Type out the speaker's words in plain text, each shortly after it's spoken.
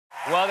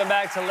Welcome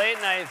back to Late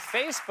Night.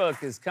 Facebook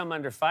has come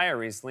under fire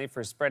recently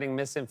for spreading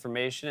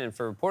misinformation and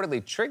for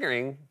reportedly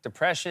triggering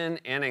depression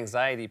and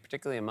anxiety,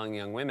 particularly among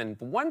young women.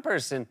 But one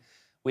person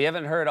we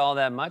haven't heard all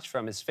that much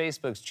from is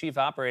Facebook's Chief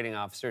Operating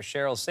Officer,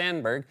 Sheryl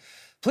Sandberg.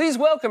 Please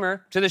welcome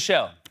her to the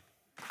show.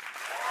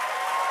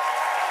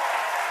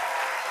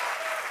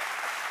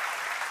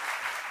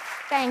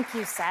 Thank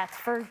you, Seth,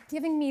 for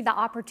giving me the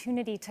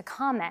opportunity to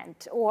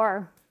comment,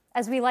 or,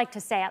 as we like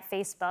to say at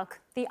Facebook,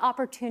 the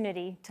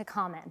opportunity to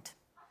comment.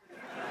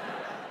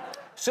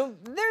 So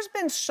there's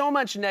been so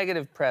much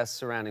negative press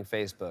surrounding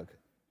Facebook.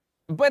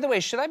 By the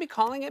way, should I be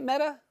calling it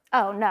Meta?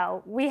 Oh,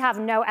 no. We have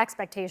no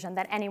expectation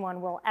that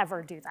anyone will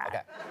ever do that.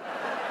 Okay.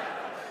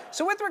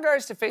 So with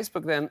regards to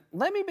Facebook, then,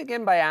 let me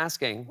begin by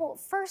asking... Well,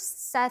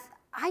 first, Seth,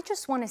 I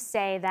just want to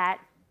say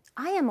that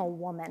I am a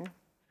woman.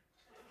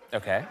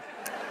 Okay.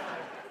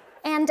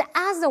 And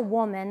as a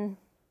woman...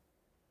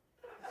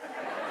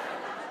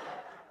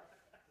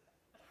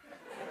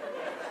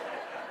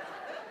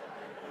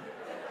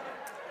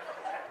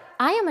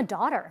 I am a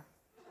daughter.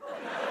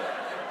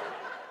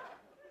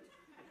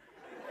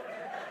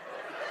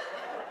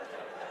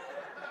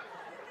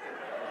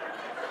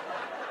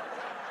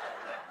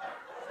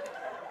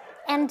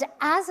 And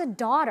as a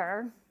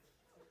daughter,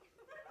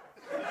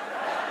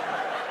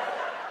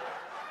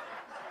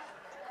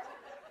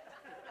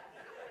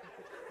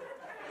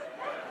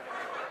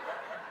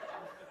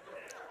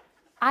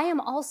 I am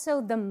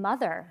also the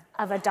mother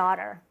of a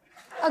daughter,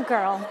 a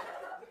girl.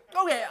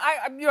 Okay,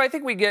 I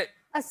think we get...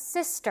 A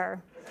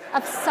sister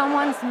of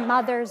someone's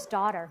mother's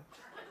daughter.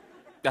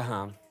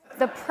 Uh-huh.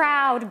 The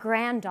proud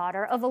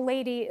granddaughter of a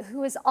lady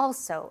who is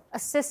also a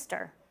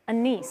sister, a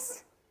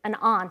niece, an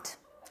aunt,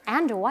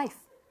 and a wife.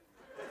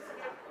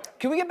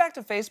 Can we get back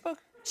to Facebook?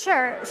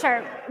 Sure.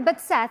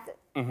 But Seth,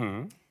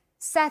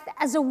 Seth,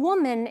 as a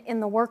woman in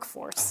the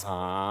workforce,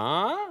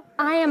 I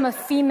am a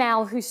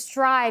female who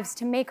strives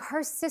to make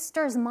her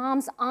sister's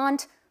mom's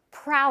aunt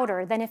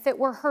prouder than if it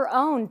were her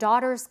own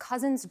daughter's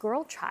cousin's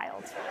girl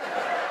child.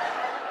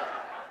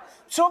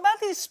 So about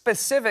these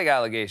specific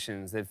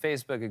allegations that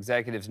Facebook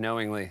executives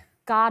knowingly...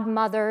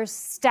 Godmothers,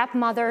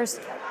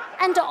 stepmothers,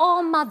 and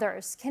all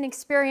mothers can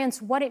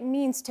experience what it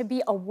means to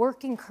be a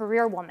working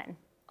career woman,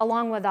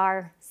 along with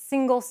our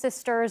single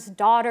sisters,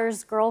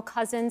 daughters, girl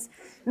cousins,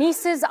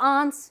 nieces,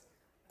 aunts,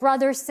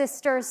 brothers,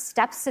 sisters,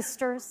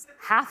 stepsisters,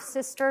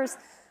 half-sisters,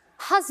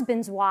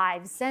 husbands'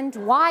 wives, and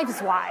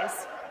wives'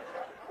 wives.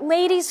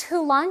 Ladies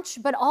who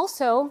lunch, but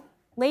also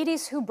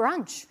ladies who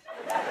brunch.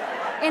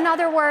 In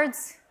other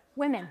words,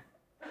 women.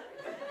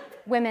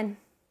 Women.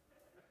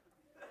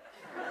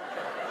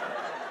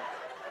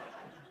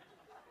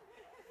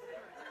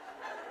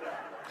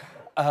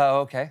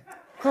 Okay.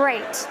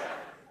 Great.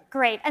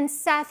 And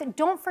Seth,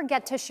 don't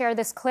forget to share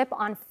this clip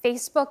on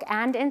Facebook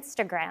and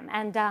Instagram.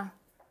 And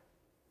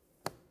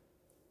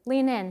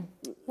lean in,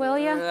 will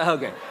ya?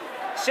 Okay.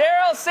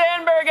 Sheryl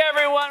Sandberg,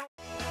 everyone.